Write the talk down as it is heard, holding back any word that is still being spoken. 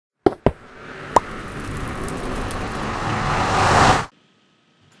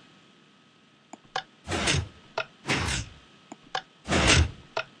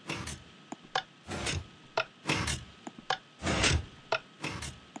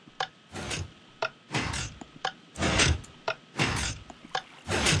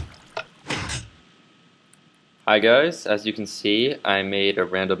Hi guys, as you can see I made a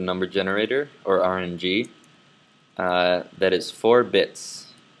random number generator, or RNG, that is 4 bits.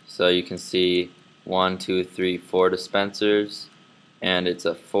 So you can see 1, 2, 3, 4 dispensers, and it's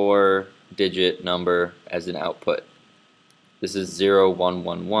a 4-digit number as an output. This is 0, 1,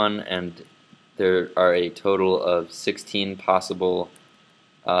 1, 1, and there are a total of 16 possible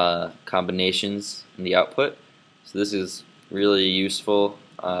combinations in the output. So this is really useful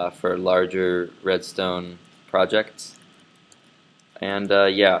for larger redstone projects. And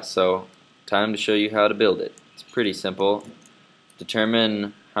yeah, so time to show you how to build it. It's pretty simple.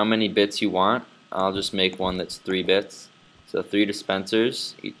 Determine how many bits you want. I'll just make one that's 3 bits. So 3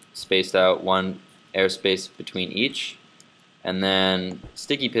 dispensers, spaced out 1 airspace between each, and then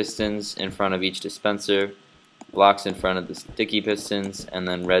sticky pistons in front of each dispenser, blocks in front of the sticky pistons, and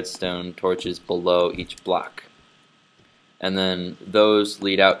then redstone torches below each block. And then those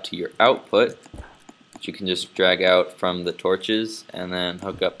lead out to your output, which you can just drag out from the torches and then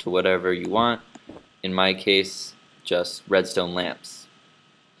hook up to whatever you want. In my case, just redstone lamps.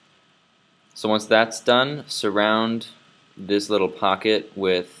 So once that's done, surround this little pocket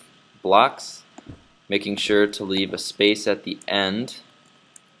with blocks, making sure to leave a space at the end,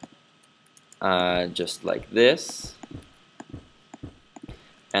 just like this,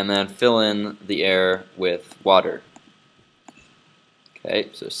 and then fill in the air with water.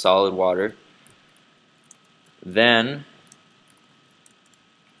 Okay, so solid water. Then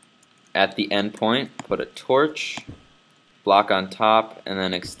at the end point, put a torch, block on top, and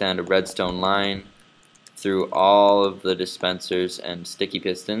then extend a redstone line through all of the dispensers and sticky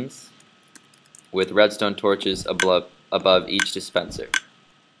pistons with redstone torches above each dispenser.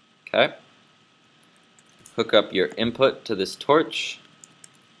 Okay? Hook up your input to this torch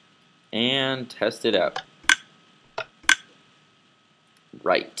and test it out.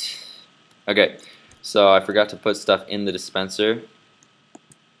 Right. Okay, so I forgot to put stuff in the dispenser.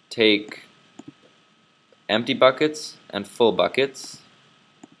 Take empty buckets and full buckets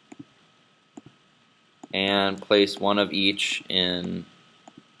and place one of each in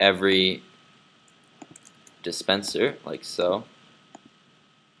every dispenser, like so.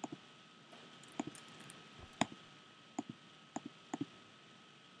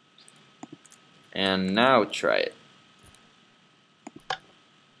 And now try it.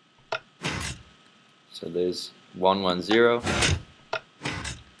 So there's 1, 1, 0,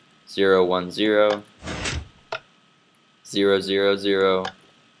 0, 1, 0, 0, 0, 0,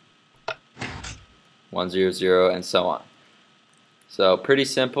 1, 0, 0, and so on. So pretty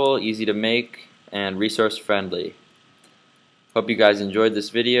simple, easy to make, and resource friendly. Hope you guys enjoyed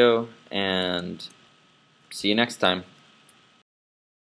this video, and see you next time.